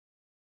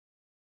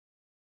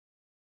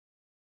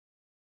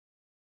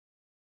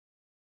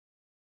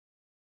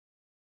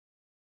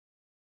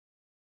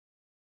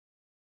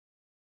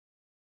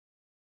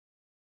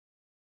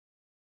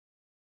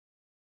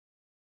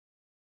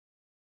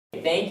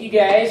Okay, thank you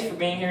guys for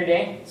being here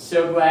today.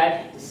 So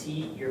glad to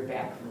see you're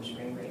back from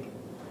spring break.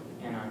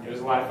 And it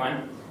was a lot of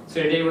fun.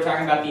 So today we're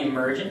talking about the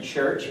emergent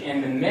church,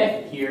 and the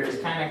myth here is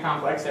kind of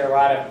complex. There are a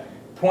lot of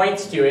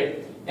points to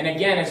it. And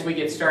again, as we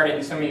get started,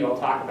 and some of you will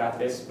talk about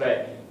this,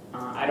 but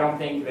I don't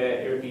think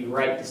that it would be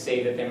right to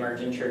say that the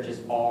emergent church is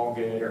all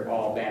good or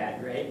all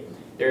bad, right?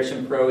 There are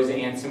some pros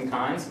and some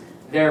cons.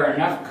 There are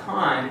enough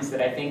cons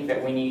that I think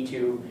that we need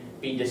to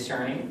be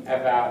discerning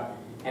about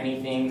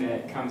anything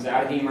that comes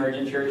out of the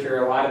emergent church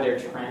or a lot of their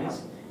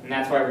trends, and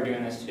that's why we're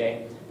doing this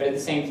today. But at the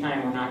same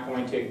time, we're not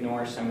going to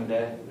ignore some of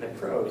the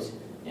pros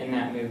in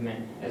that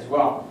movement as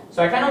well.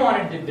 So I kind of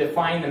wanted to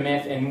define the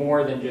myth in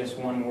more than just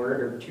one word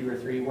or two or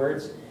three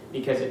words,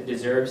 because it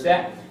deserves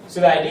that.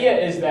 So the idea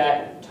is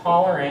that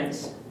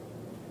tolerance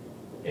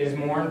is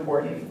more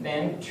important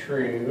than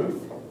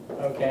truth,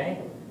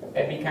 okay?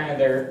 That'd be kind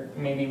of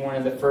maybe one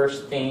of the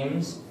first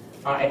themes.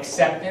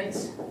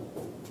 Acceptance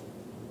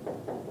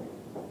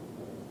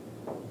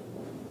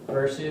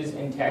versus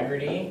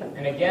integrity.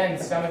 And again,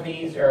 some of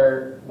these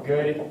are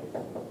good.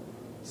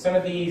 Some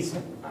of these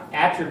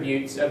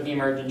attributes of the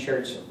emergent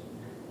church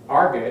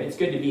are good. It's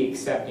good to be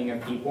accepting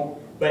of people,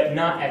 but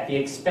not at the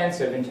expense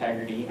of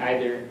integrity,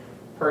 either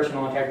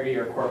personal integrity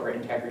or corporate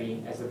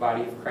integrity as the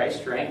body of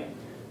Christ, right?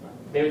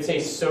 They would say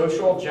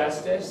social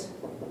justice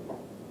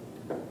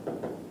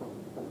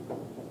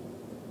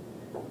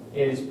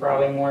is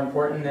probably more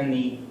important than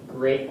the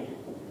Great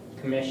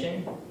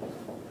Commission.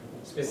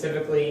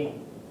 Specifically,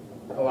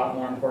 a lot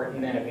more important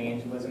than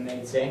evangelism,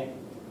 they'd say.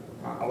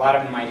 A lot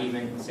of them might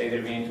even say that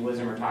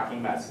evangelism are talking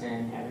about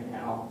sin, heaven,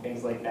 hell,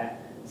 things like that.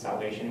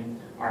 Salvation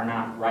are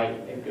not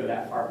right. They'd go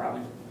that far,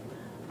 probably.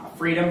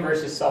 Freedom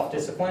versus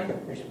self-discipline.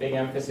 There's a big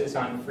emphasis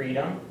on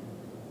freedom,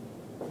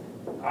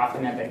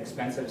 often at the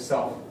expense of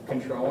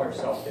self-control or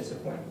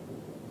self-discipline.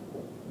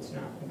 It's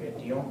not a good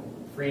deal.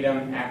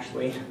 Freedom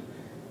actually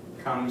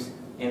comes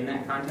in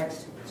that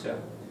context. So,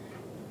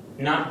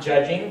 not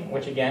judging,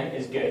 which again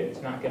is good.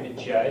 It's not good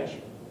to judge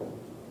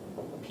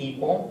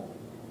people.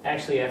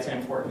 Actually, that's an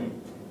important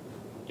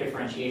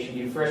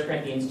differentiation. 1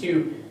 Corinthians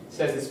 2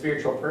 says the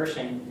spiritual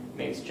person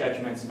makes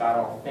judgments about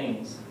all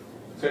things.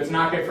 So it's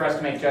not good for us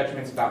to make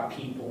judgments about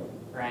people,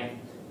 right?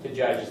 To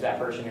judge, is that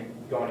person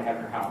going to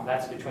heaven or hell?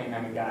 That's between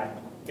them and God,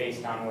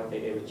 based on what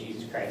they did with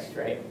Jesus Christ,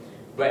 right?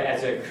 But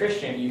as a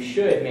Christian, you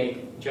should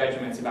make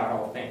judgments about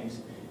all things.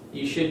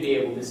 You should be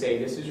able to say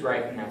this is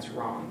right and that's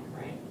wrong,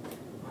 right?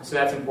 So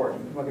that's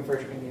important. Look at 1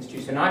 Corinthians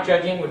 2. So not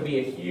judging would be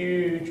a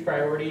huge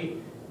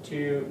priority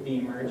to the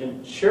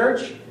emergent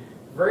church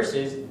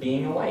versus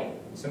being a light,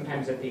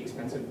 sometimes at the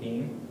expense of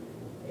being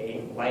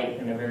a light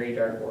in a very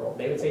dark world.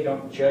 They would say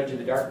don't judge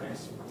the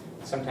darkness.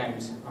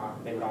 Sometimes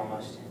they would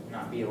almost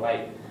not be a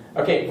light.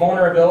 Okay,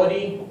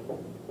 vulnerability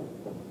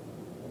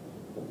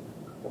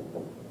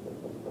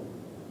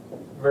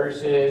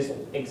versus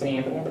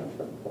example.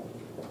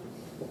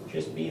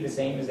 Just be the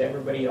same as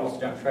everybody else.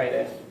 Don't try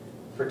to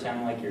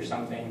pretend like you're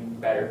something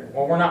better.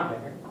 Well, we're not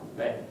better,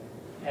 but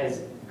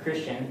as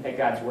Christian that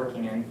God's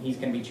working in, He's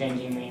going to be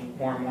changing me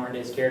more and more into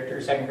His character.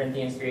 2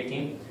 Corinthians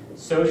 3:18.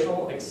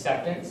 Social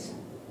acceptance,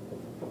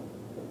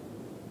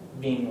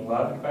 being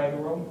loved by the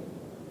world,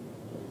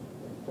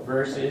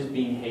 versus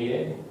being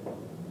hated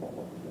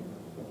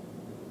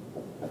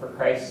for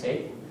Christ's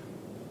sake.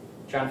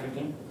 John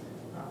 15.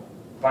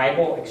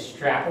 Bible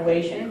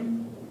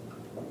extrapolation,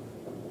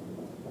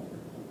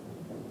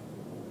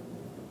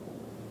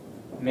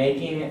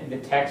 making the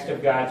text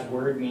of God's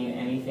Word mean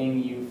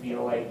anything you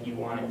feel like you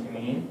want it to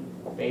mean,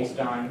 based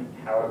on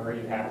however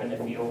you happen to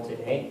feel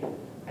today.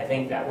 I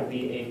think that would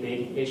be a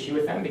big issue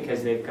with them,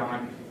 because they've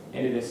gone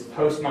into this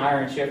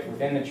postmodern shift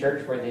within the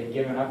church where they've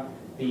given up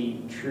the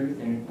truth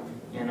and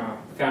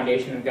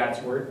foundation of God's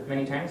Word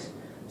many times.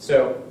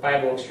 So,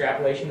 Bible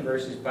extrapolation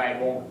versus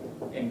Bible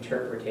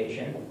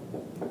interpretation.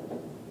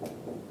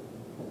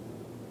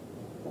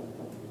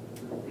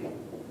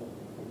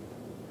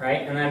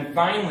 Right? And then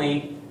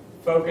finally,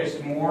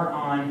 focused more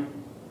on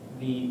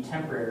the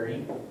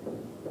temporary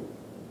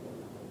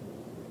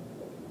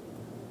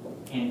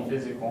and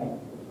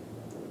physical,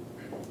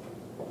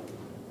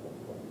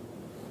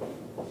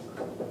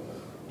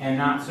 and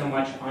not so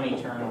much on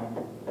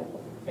eternal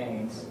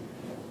things.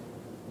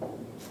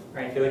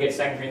 Right? If you look at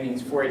 2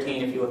 Corinthians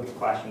 4:18, if you look at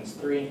Colossians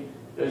 3,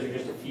 those are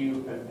just a few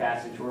of the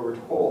passages where we're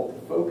told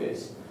to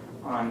focus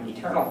on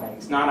eternal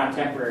things, not on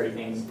temporary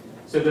things.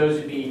 So those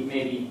would be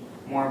maybe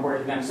more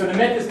important to them. So the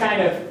myth is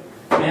kind of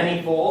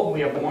manifold. We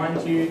have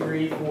 1, 2,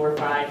 3, 4,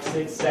 5,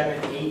 6,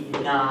 7,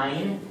 8,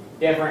 9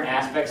 different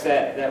aspects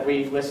that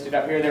we've listed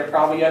up here. There are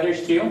probably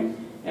others too.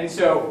 And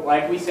so,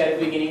 like we said at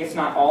the beginning, it's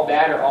not all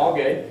bad or all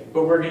good,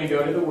 but we're going to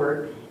go to the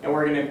Word, and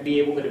we're going to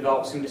be able to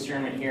develop some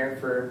discernment here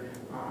for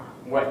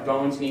what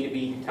bones need to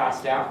be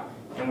tossed out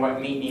and what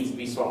meat needs to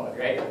be swallowed,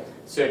 right?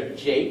 So,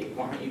 Jake,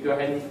 why don't you go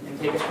ahead and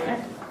take us from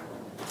there?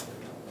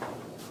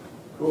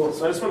 Cool.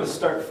 So I just want to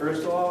start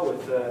first of all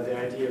with the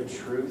idea of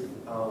truth,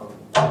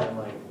 and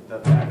like the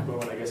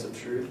backbone, I guess, of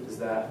truth is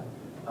that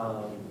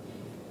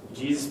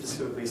Jesus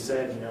specifically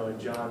said, in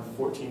John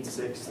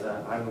 14:6,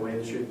 that I'm the way,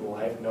 the truth, and the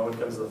life. No one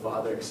comes to the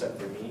Father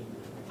except for me.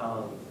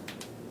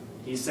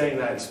 He's saying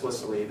that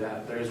explicitly,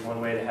 that there's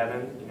one way to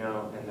heaven,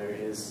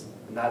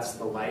 and that's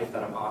the life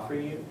that I'm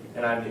offering you,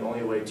 and I'm the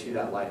only way to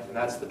that life, and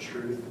that's the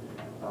truth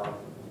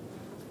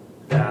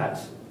that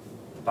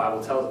the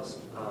Bible tells us,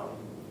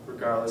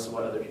 regardless of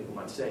what other people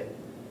might say.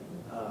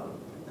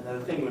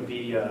 Another thing would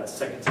be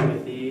 2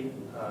 Timothy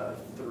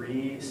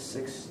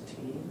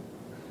 3:16.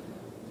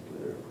 Go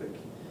there real quick.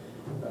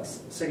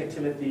 2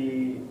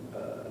 Timothy,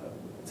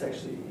 it's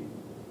actually,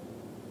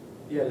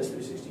 it is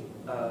 3:16.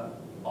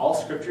 All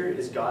Scripture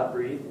is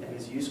God-breathed and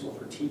is useful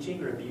for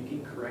teaching,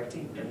 rebuking,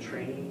 correcting, and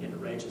training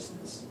in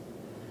righteousness,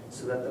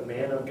 so that the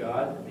man of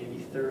God may be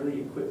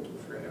thoroughly equipped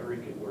for every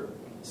good work.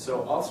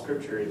 So all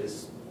Scripture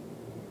is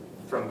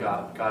from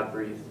God,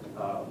 God-breathed.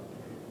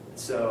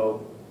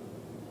 So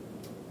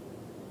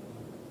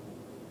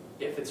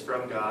if it's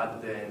from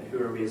God, then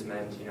who are we as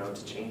men,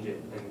 to change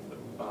it? And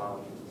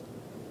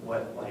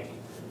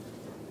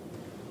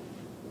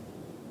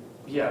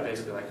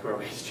basically, who are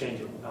we to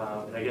change it?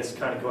 And I guess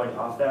kind of going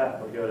off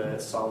that, we'll go to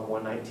Psalm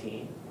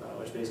 119,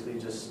 which basically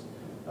just,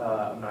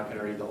 I'm not going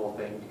to read the whole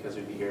thing because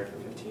we'd be here for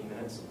 15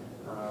 minutes.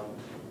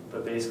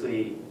 But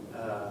basically,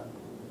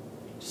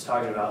 just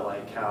talking about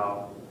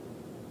how,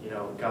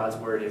 God's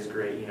word is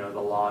great, the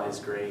law is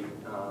great,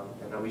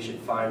 and that we should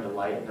find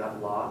delight in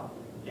that law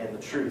and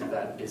the truth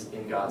that is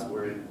in God's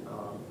word.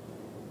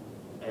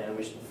 And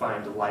we should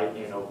find delight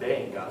in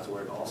obeying God's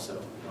word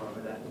also.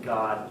 And that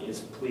God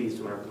is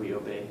pleased whenever we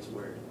obey His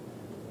word.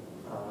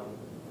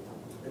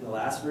 And the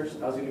last verse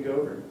I was going to go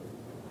over,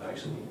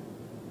 actually,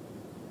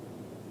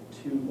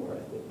 two more,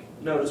 I think.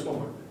 No, just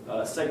one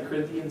more. 2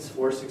 Corinthians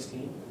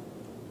 4:16.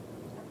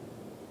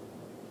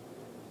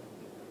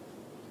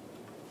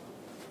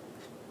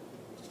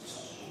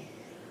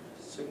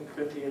 2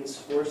 Corinthians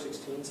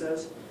 4:16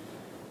 says,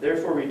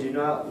 "Therefore we do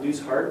not lose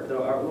heart,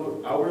 though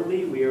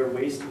outwardly we are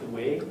wasting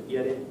away,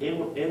 yet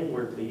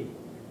inwardly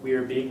we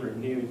are being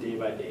renewed day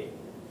by day.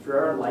 For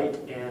our light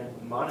and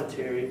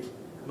momentary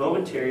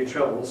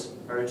troubles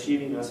are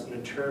achieving us an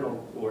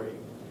eternal glory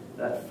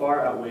that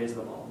far outweighs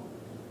them all.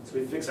 So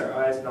we fix our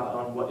eyes not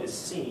on what is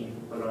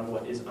seen, but on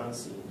what is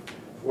unseen.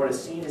 For what is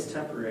seen is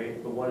temporary,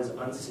 but what is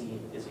unseen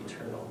is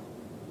eternal."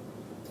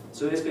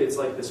 So basically it's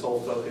this whole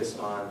focus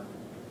on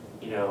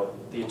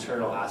the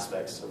eternal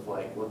aspects of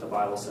what the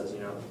Bible says,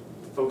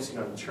 focusing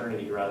on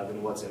eternity rather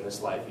than what's in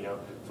this life,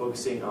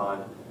 focusing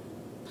on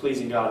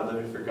pleasing God and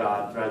living for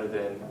God rather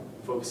than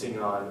focusing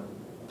on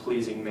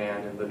pleasing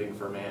man and living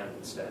for man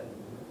instead.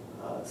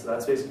 So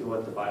that's basically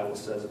what the Bible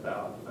says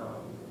about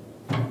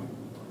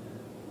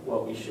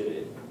what we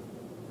should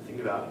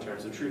think about in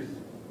terms of truth.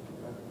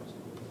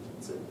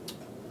 That's it.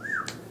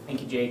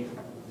 Thank you, Jake.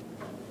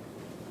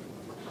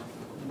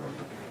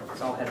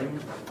 It's all heading.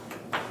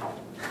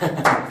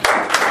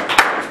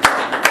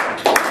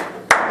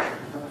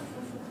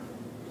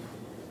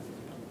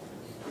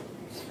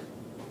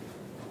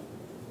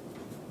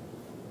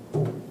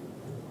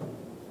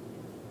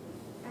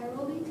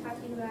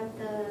 About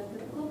the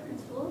biblical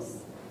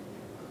principles,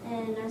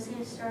 and I was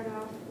going to start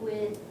off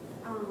with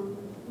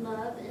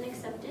love and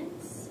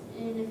acceptance.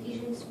 In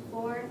Ephesians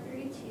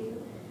 4:32,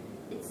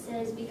 it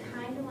says, "Be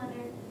kind to one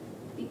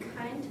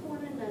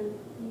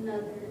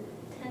another,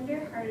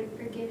 tender-hearted,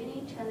 forgiving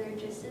each other,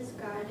 just as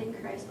God in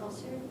Christ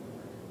also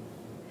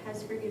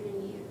has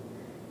forgiven you."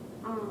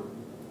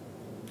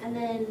 And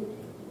then,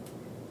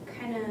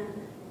 kind of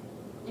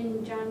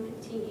in John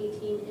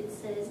 15:18, it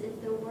says, "If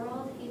the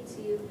world hates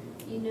you,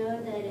 you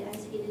know that it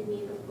has hated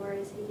me before it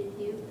has hated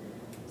you."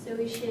 So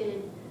we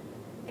should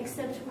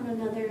accept one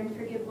another and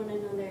forgive one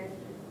another.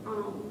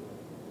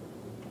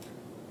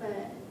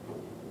 But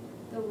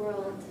the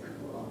world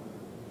will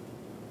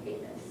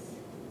hate us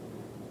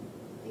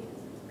because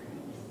of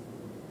Christ.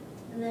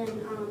 And then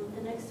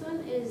the next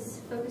one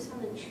is focus on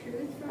the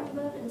truth from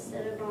above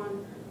instead of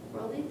on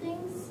worldly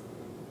things.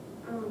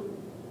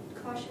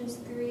 Colossians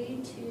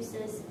 3:2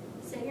 says,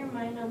 "Set your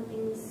mind on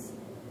things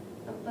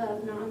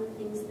above, not on the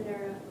things that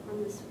are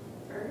on this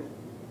earth."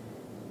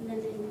 And then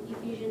in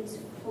Ephesians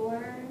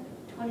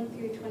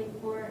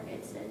 4:20-24,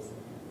 it says,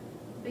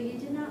 "But you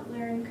did not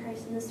learn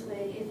Christ in this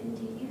way, if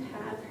indeed you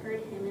have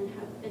heard Him and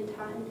have been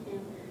taught in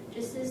Him,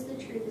 just as the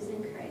truth is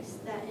in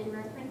Christ, that in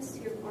reference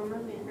to your former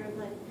manner of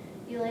life,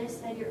 you lay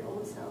aside your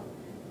old self,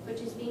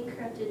 which is being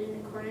corrupted in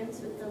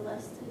accordance with the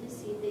lust of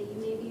deceit, that you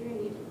may be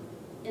renewed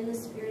in the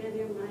spirit of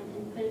your mind,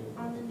 and put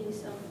on the new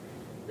self,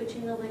 which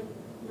in the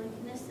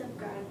likeness of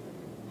God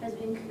has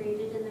been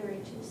created in the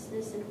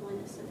righteousness and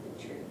holiness of the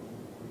truth."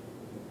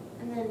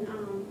 And then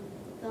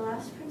the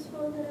last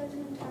principle that I was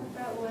going to talk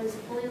about was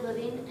holy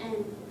living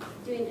and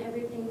doing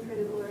everything for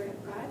the glory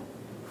of God,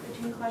 which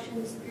in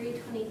Colossians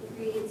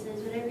 3:23 it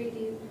says, "Whatever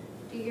you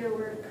do your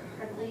work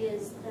heartily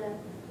as the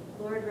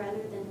Lord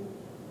rather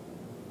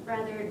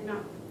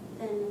not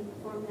than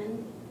for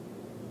men."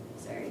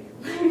 Sorry,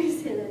 let me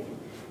say that again.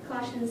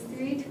 Colossians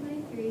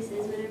 3:23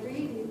 says, "Whatever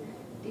you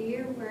do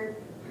your work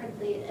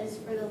heartily as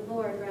for the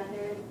Lord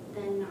rather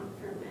than not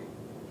for men."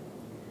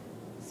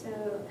 So,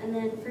 and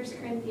then 1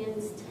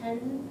 Corinthians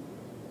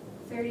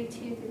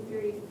 10:32 through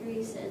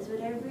 33 says,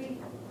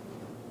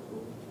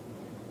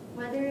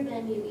 whether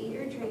then you eat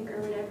or drink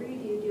or whatever you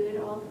do, do it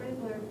all for the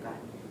glory of God.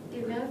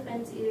 Give no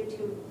offense either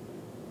to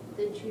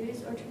the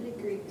Jews or to the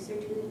Greeks or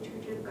to the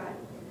church of God,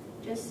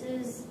 just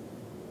as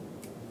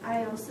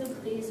I also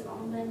please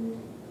all men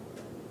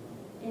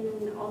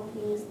in all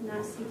things,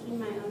 not seeking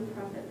my own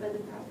profit, but the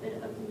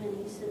profit of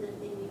many, so that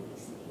they may be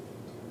saved.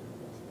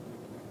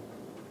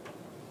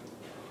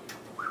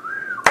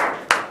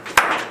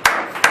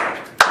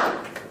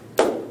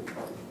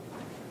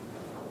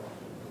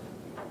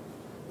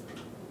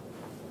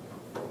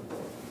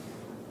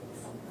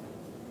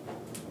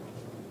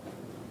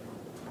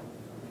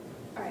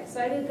 So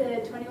I did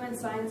the 21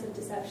 signs of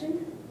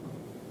deception,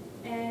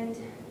 and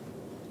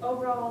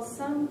overall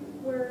some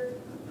were,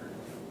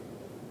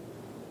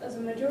 as a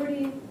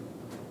majority,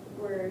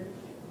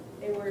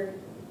 they were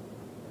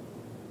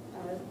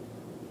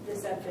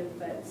deceptive,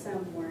 but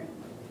some weren't.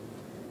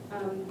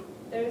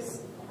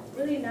 There's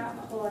really not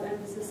a whole lot of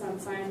emphasis on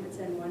signs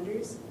and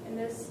wonders in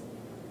this,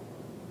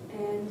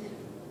 and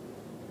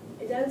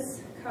it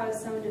does cause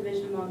some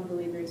division among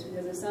believers,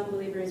 because if some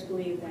believers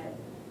believe that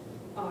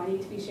I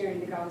need to be sharing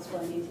the gospel,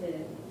 I need to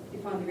be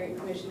following the Great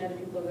Commission, other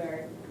people that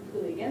are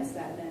completely against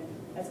that, then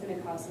that's going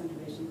to cause some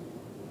division.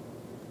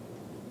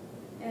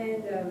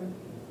 And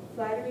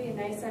flattery and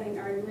nice-sounding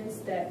arguments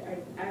that are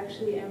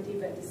actually empty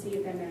but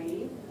deceive and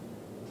naive.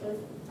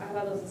 I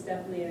thought this was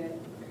definitely a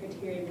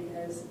criteria,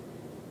 because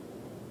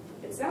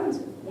it sounds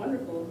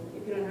wonderful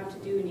if you don't have to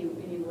do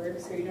any work,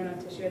 so you don't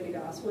have to share the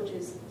gospel, which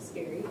is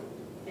scary,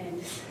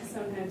 and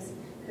sometimes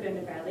could end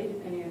up badly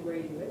depending on where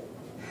you do it.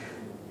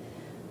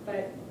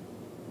 But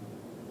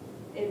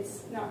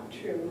it's not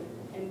true,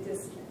 and it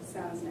just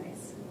sounds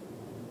nice.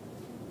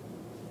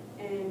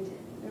 And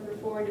number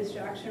 4,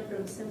 distraction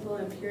from simple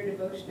and pure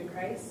devotion to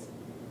Christ.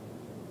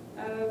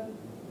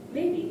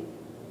 Maybe.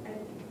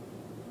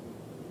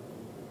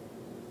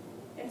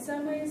 In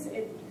some ways,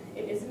 it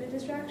isn't a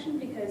distraction,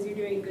 because you're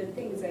doing good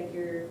things, like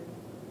you're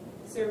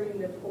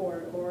serving the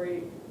poor, or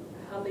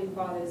helping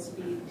fathers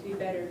to be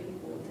better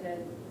people, to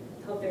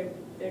help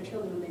their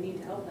children when they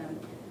need to help them,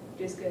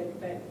 which is good.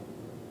 But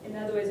in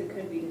other ways, it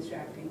could be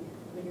distracting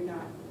when you're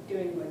not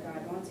doing what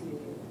God wants you to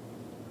do.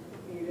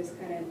 You're just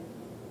kind of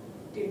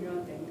doing your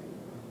own thing.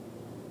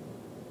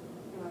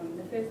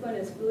 The 5th one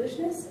is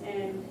foolishness,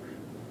 and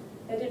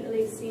that didn't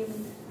really seem,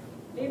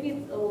 maybe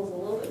it was a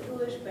little bit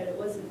foolish, but it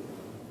wasn't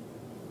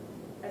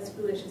as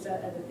foolish as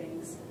other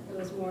things. It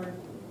was more,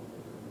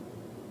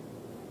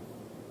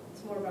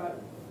 it's more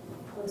about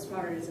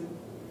postmodernism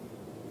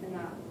and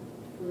not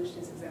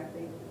foolishness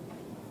exactly.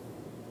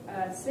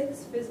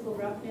 6, physical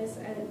roughness.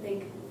 I didn't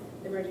think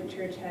the emergent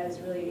church has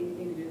really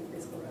anything to do with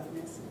physical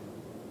roughness.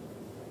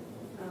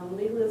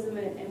 Legalism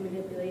and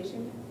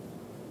manipulation.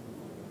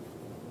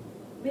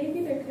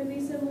 Maybe there could be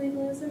some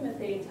legalism if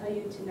they tell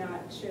you to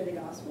not share the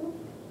gospel,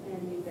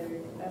 and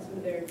that's one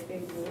of their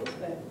big rules,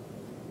 but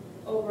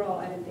overall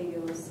I didn't think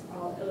it was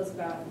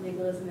about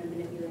legalism and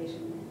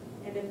manipulation.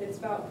 And if it's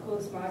about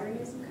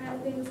postmodernism kind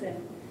of things,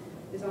 then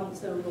there's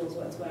almost no rules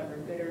whatsoever,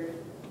 good or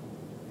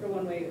for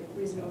one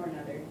reason or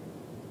another.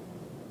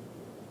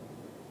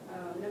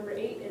 Number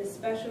 8 is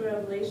special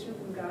revelation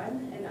from God,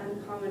 an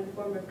uncommon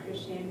form of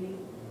Christianity.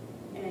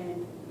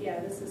 And yeah,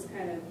 this is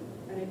kind of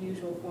an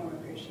unusual form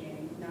of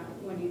Christianity, not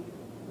one you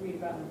read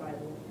about in the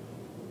Bible.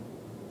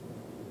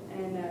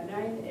 And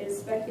 9 is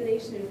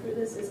speculation and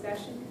fruitless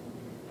discussion.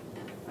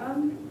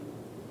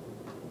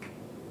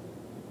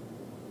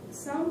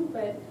 Some,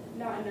 but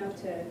not enough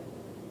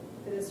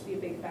for this to be a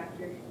big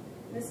factor.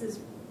 This is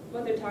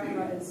what they're talking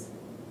about is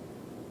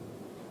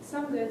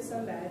some good,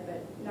 some bad,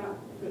 but not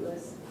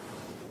fruitless.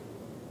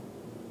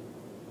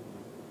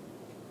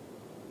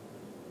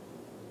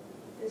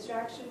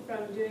 Distraction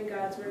from doing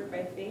God's work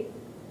by faith.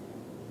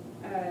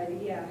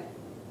 Yeah,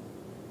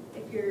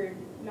 if you're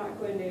not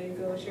going to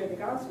go share the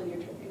gospel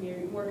and you're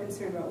more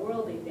concerned about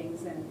worldly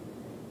things, then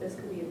this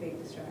could be a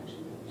big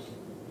distraction.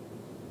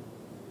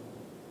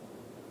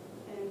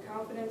 And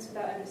confidence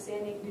without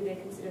understanding. Do they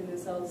consider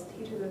themselves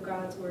teachers of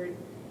God's word,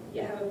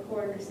 yet have a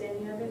poor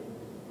understanding of it?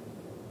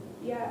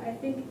 Yeah, I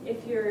think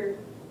if you're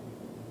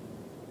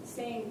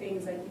saying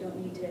things like you don't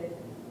need to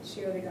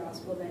share the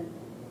gospel, then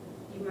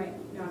you might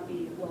not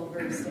be well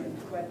versed in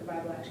what the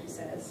Bible actually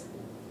says.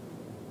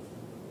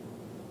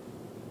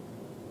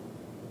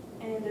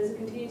 And as it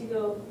continues to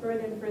go further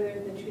and further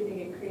in the truth, they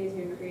get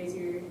crazier and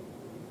crazier.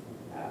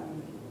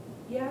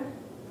 Yeah,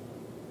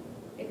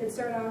 it could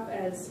start off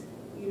as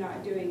you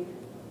not doing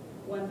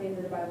one thing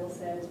that the Bible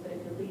says, but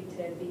it could lead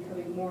to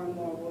becoming more and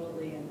more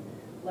worldly and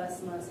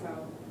less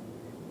how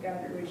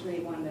God originally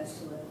wanted us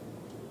to live.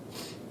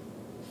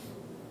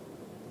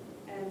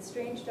 And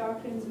strange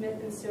doctrines,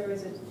 myth, and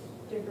stories that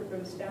differ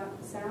from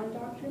sound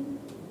doctrine.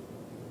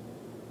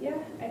 Yeah,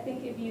 I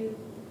think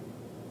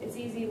it's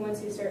easy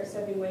once you start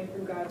stepping away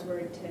from God's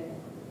word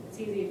it's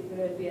easy for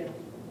there to be a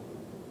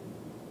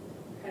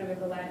kind of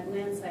like a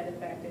landslide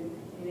effect and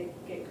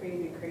it get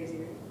crazier and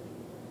crazier.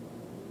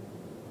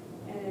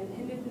 and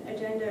hidden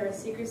agenda or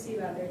secrecy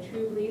about their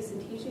true beliefs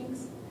and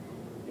teachings.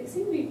 They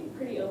seem to be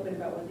pretty open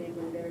about what they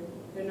believe.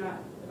 They're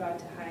not about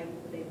to hide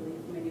what they believe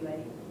from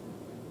anybody.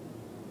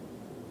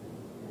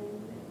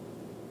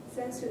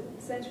 And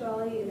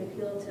sensuality and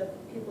appeal to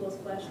people's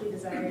fleshly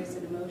desires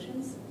and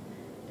emotions,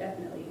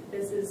 definitely.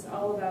 This is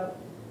all about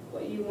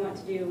what you want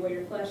to do, what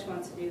your flesh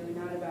wants to do,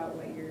 not about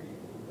what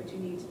you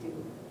need to do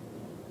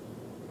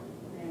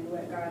and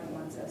what God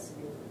wants us to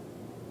do.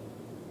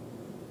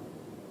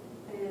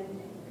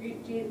 And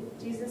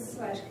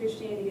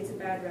Jesus/Christianity gets a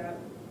bad rap.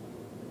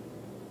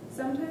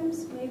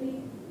 Sometimes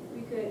maybe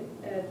we could,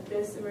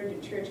 this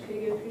emergent church could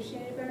give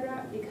Christianity a bad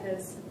rap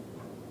because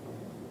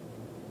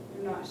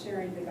we're not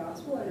sharing the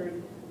gospel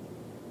and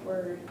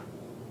we're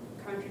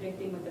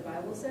contradicting what the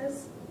Bible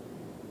says.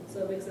 So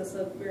it makes us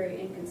look very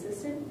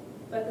inconsistent.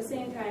 But at the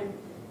same time,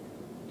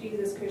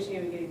 Jesus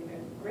Christianity getting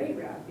a great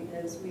rap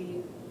because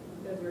we're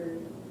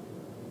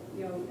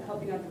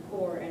helping out the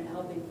poor and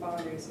helping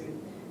fathers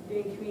and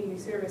doing community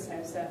service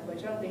type stuff,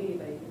 which I don't think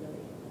anybody can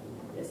really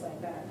dislike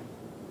that.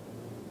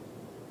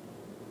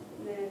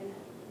 And then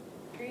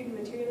greed and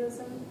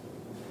materialism.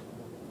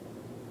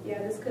 Yeah,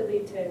 this could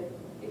lead to,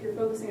 if you're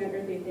focusing on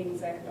earthly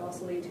things, that could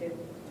also lead to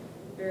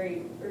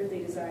very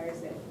earthly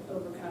desires that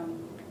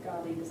overcome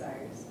godly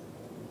desires.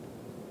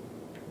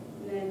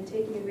 And then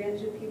taking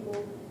advantage of people.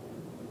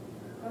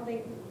 I don't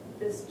think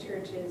this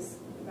church is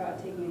about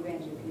taking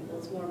advantage of people.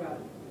 It's more about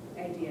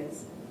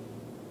ideas.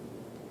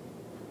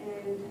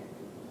 And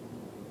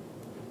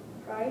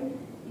pride,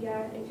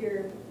 yeah, if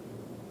you're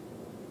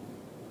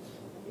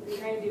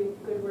trying to do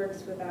good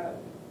works without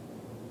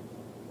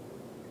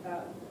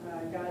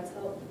God's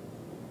help,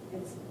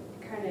 it's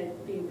kind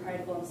of being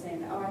prideful and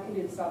saying, oh, I can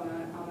do this all on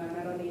my own.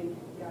 I don't need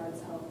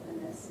God's help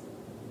in this.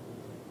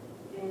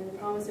 And the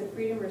promise of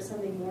freedom or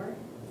something more,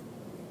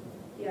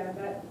 yeah,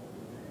 that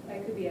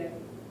could be a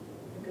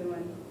good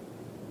one,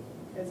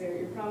 because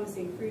you're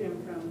promising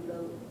freedom from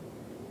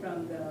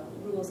the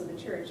rules of the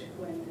church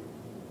when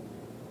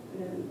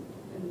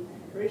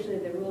originally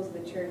the rules of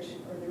the church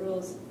or the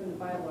rules from the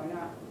Bible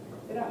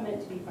they're not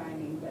meant to be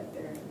binding, but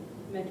they're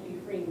meant to be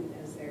freeing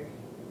because they're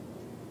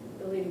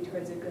leading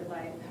towards a good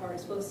life, how we're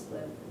supposed to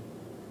live.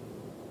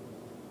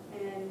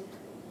 And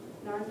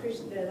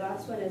the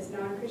last one is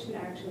non-Christian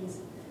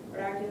actions or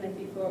acting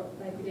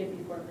like we did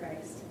before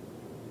Christ.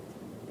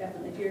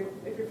 Definitely,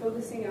 if you're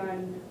focusing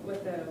on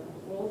what the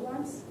world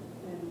wants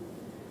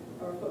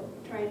or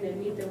trying to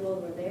meet the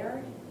world where they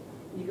are,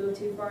 and you go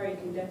too far, you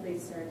can definitely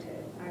start to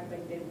act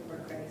like they did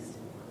before Christ.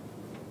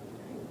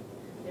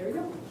 There we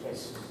go.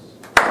 Yes.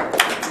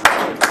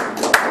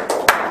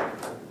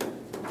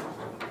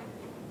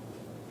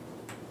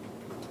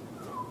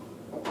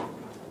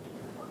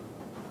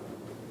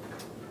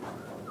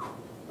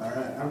 All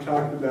right, I'm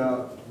talking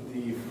about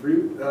the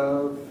fruit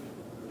of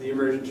the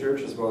emergent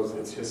church as well as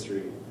its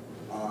history.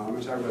 I'm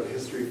going to talk about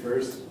history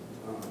first.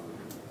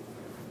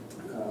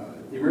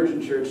 The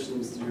emergent church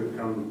seems to have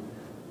come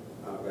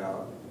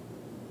about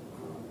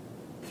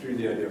through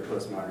the idea of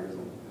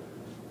postmodernism.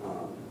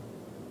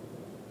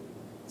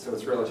 So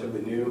it's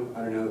relatively new. I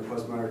don't know,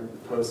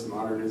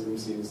 postmodernism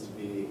seems to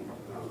be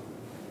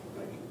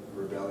like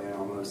rebellion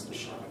almost, a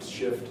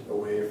shift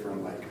away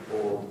from like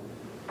old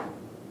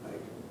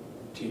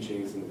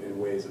teachings and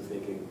ways of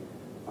thinking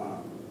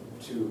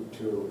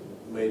to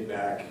a laid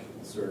back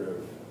sort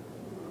of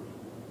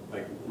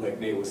like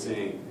Nate was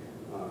saying,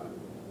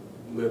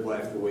 live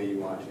life the way you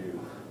want to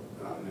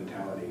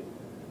mentality.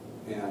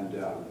 And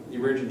the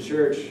emergent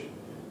church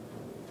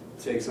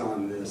takes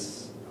on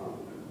this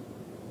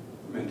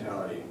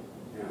mentality,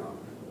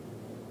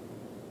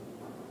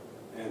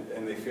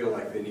 and they feel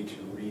like they need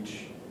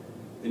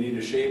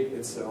to shape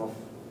itself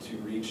to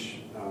reach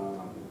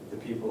the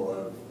people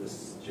of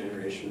this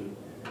generation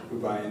who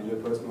buy into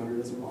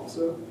postmodernism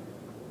also.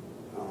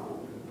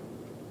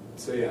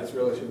 So yeah, it's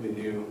relatively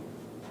new.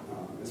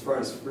 As far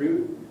as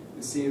fruit,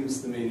 it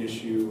seems the main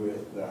issue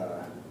with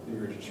the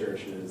emergent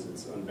church is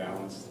it's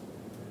unbalanced.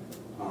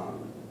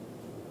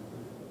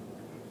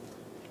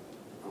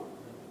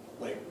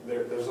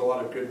 There's a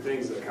lot of good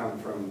things that come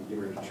from the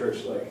emergent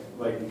church,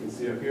 like you can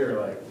see up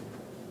here,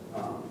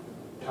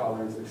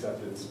 tolerance,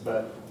 acceptance,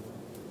 but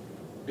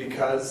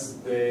because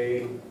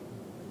they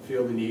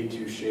feel the need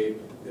to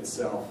shape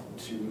itself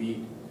to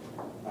meet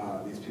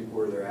these people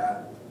where they're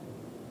at,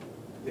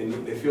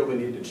 they feel the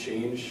need to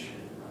change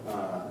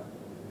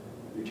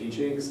their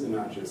teachings and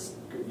not just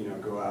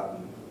go out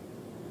and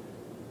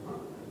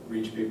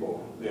reach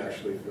people. They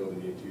actually feel the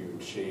need to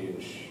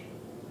change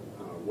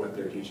what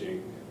they're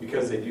teaching.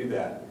 Because they do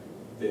that,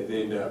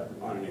 they end up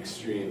on an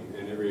extreme,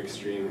 and every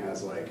extreme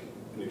has like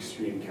an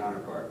extreme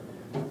counterpart.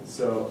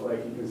 So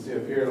like you can see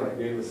up here, like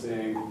Dave was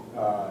saying,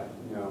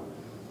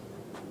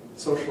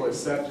 social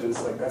acceptance,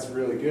 like that's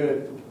really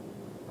good.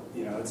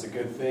 It's a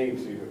good thing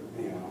to,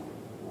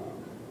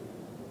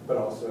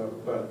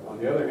 but on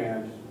the other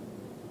hand,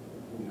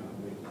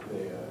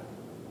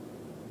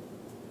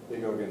 they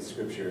go against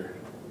Scripture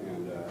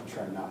and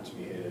try not to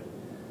be hated.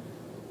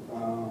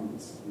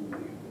 Let's see.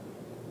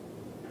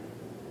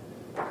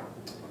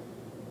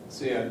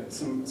 So yeah,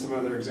 some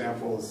other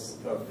examples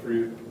of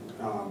fruit.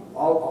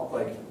 All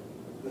like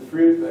the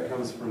fruit that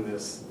comes from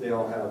this, they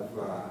all have,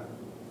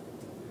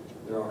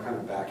 they're all kind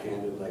of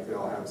backhanded, like they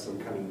all have some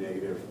kind of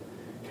negative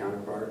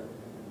counterpart.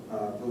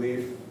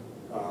 Belief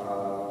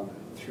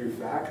through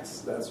facts,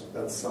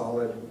 that's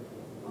solid,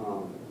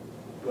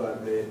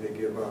 but they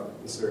give up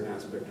a certain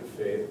aspect of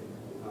faith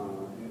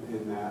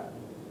in that.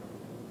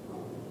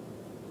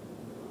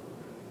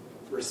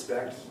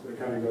 Respect that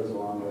kind of goes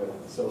along with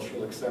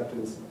social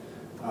acceptance.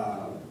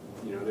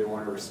 They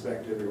want to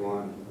respect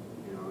everyone,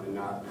 and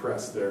not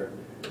press their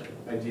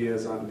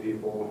ideas on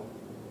people.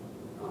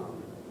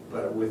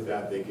 But with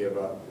that, they give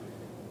up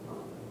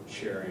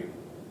sharing,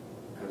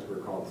 as we're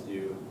called to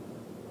do.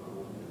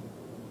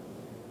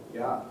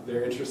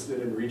 They're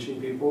interested in reaching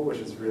people, which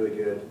is really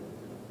good.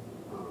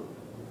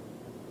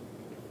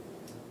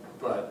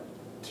 But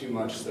too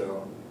much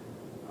so,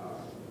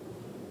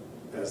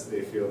 as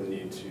they feel the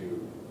need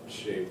to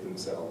shape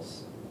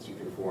themselves to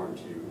conform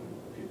to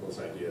people's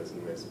ideas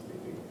and ways of thinking.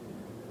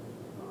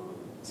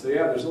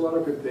 There's a lot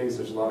of good things.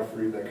 There's a lot of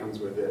fruit that comes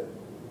with it.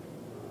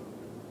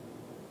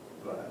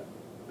 But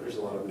there's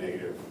a lot of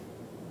negative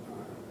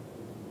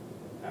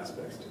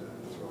aspects to that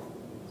as well.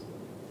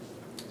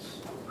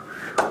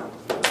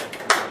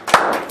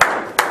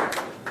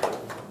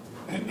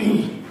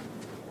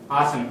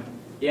 Awesome.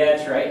 Yeah,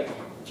 that's right,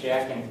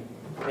 Jack. And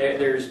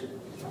there's,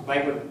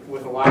 like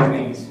with a lot of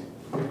things,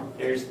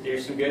 there's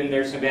some good and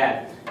there's some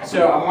bad.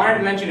 So I wanted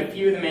to mention a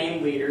few of the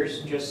main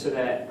leaders, just so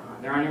that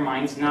they're on your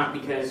minds, not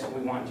because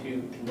we want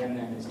to condemn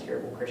them as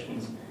terrible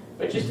Christians,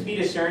 but just to be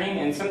discerning,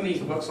 and some of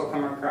these books will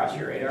come across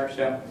your radar.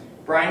 So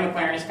Brian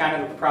McLaren is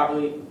kind of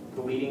probably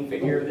the leading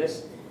figure of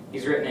this.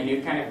 He's written A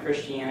New Kind of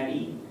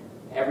Christianity,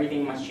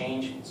 Everything Must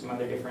Change, some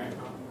other different,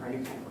 or A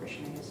New Kind of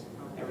Christian, I guess.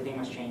 Everything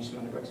Must Change, some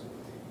other books.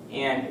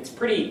 And it's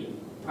pretty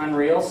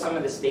unreal, some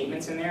of the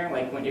statements in there.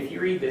 Like, if you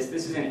read this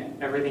is in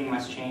Everything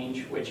Must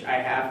Change, which I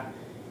have.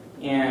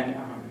 And,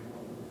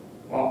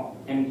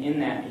 and in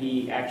that,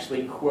 he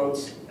actually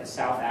quotes a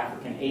South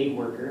African aid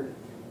worker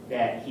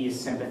that he is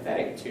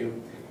sympathetic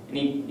to. And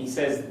he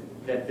says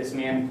that this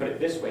man put it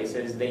this way, he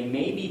says, they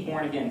may be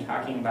born again,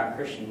 talking about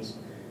Christians,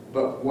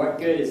 but what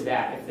good is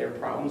that if their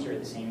problems are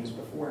the same as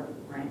before,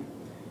 right?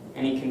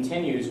 And he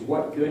continues,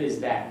 what good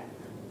is that?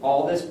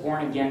 All this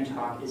born-again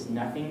talk is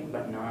nothing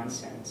but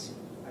nonsense,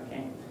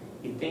 okay?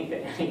 You'd think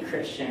that any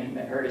Christian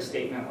that heard a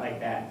statement like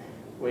that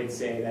would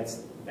say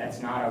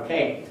that's not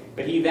okay.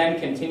 But he then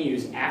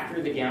continues,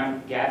 after the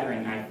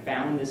gathering, I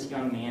found this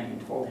young man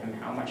and told him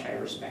how much I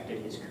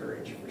respected his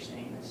courage for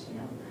saying this,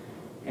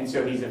 And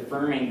so he's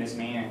affirming this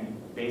man,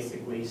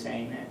 basically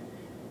saying that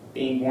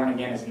being born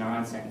again is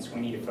nonsense.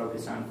 We need to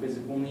focus on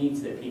physical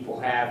needs that people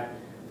have.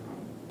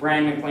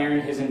 Brian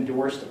McLaren has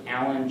endorsed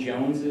Alan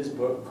Jones's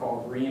book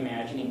called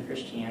Reimagining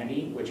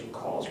Christianity, which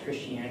calls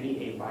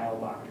Christianity a vile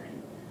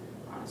doctrine.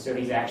 So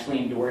he's actually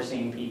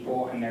endorsing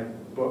people and their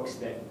books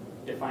that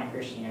define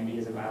Christianity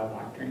as a vile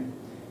doctrine.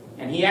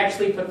 And he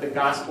actually put the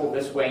gospel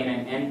this way in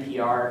an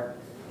NPR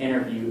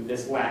interview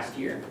this last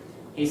year.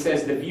 He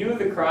says, the view of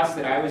the cross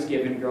that I was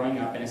given growing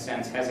up, in a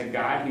sense, has a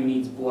God who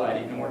needs blood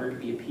in order to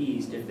be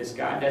appeased. If this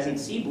God doesn't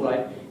see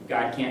blood,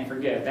 God can't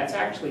forgive. That's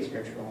actually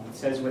scriptural. It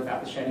says,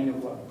 without the shedding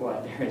of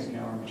blood, there is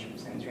no remission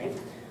of sins, right?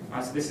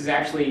 So this is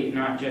actually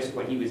not just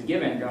what he was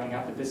given growing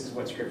up, but this is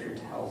what Scripture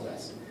tells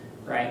us,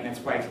 right? And that's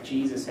why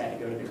Jesus had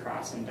to go to the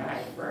cross and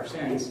die for our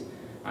sins.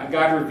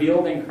 God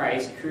revealed in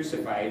Christ,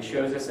 crucified,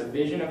 shows us a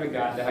vision of a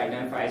God that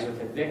identifies with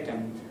the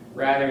victim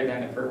rather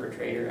than the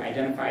perpetrator,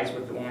 identifies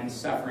with the one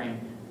suffering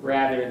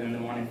rather than the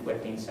one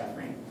inflicting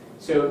suffering.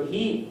 So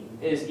he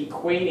is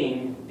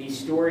equating the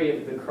story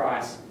of the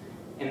cross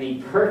and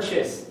the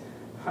purchase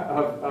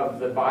of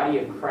the body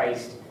of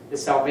Christ, the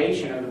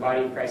salvation of the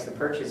body of Christ, the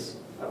purchase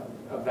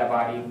of that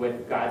body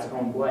with God's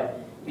own blood.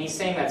 And he's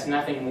saying that's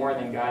nothing more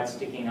than God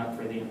sticking up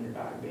for the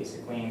underdog,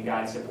 basically, and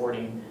God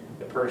supporting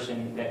the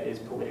person that is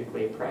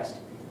politically oppressed.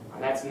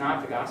 That's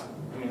not the gospel.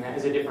 I mean, that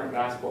is a different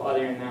gospel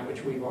other than that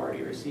which we've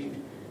already received.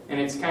 And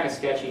it's kind of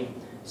sketchy.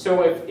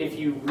 So if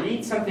you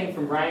read something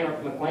from Brian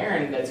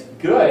McLaren that's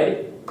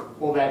good,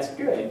 well, that's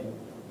good.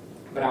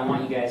 But I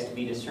want you guys to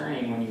be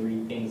discerning when you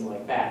read things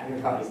like that and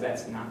realize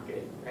that's not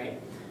good,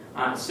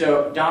 right?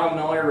 So Donald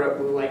Miller wrote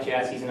Blue Like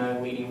Jazz. He's another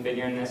leading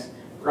figure in this.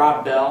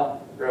 Rob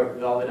Bell wrote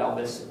Velvet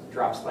Elvis,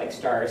 Drops Like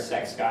Stars,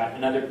 Sex God,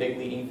 another big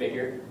leading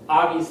figure.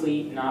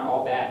 Obviously, not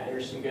all bad.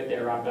 There's some good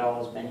there. Rob Bell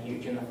has been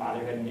huge in the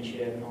fatherhood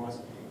initiative and all this,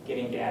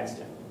 getting dads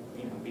to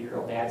be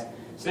real dads.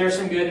 So there's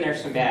some good and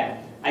there's some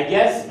bad. I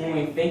guess when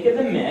we think of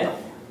the myth,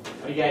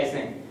 what do you guys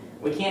think?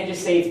 We can't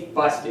just say it's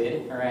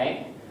busted, all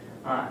right?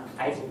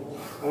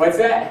 What's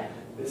that?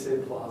 They say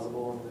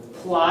plausible.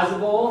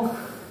 Plausible?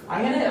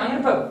 I'm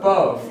gonna put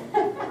both.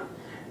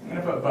 I'm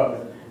gonna put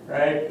both,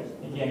 right?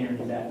 You can't even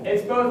do that.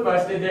 It's both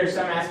busted. There are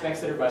some aspects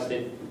that are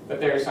busted,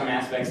 but there are some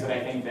aspects that I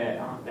think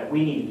that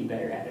we need to be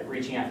better at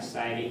reaching out to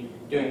society,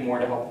 doing more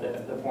to help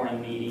the poor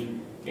and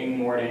needy, doing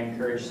more to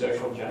encourage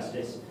social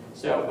justice.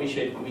 So we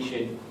should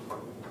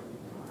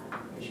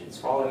should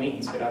swallow the meat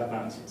and spit out the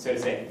bones, so to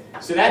say.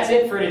 So that's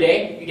it for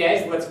today. You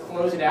guys, let's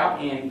close it out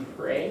and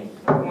pray.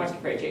 Who wants to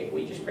pray? Jake, will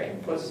you just pray?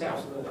 Close us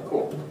out.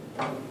 Cool.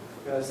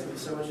 Guys, thank you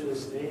so much for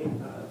this day.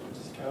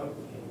 Just come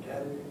and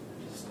gather.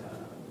 Just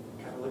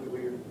kind of look at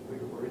what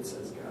your word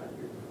says, God.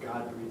 Your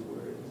God-breathed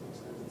word. It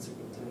says in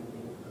 2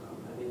 Timothy.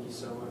 I thank you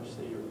so much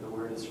that the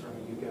word is from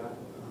you, God.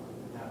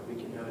 That we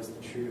can know is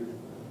the truth.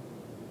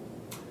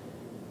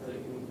 That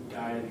it can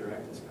guide and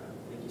direct us, God.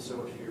 Thank you so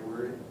much for your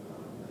word.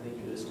 I thank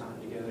you for this time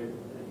together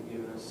that you've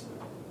given us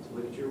to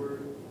look at your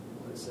word,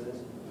 what it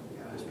says.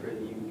 God, I just pray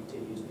that you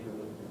continue to be on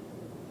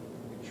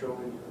the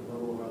controlling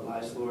level of our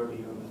lives, Lord,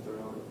 be on the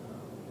throne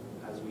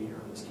as we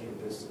are on this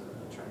campus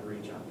trying to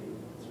reach out to you.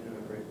 So,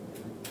 I pray.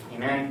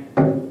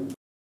 Amen.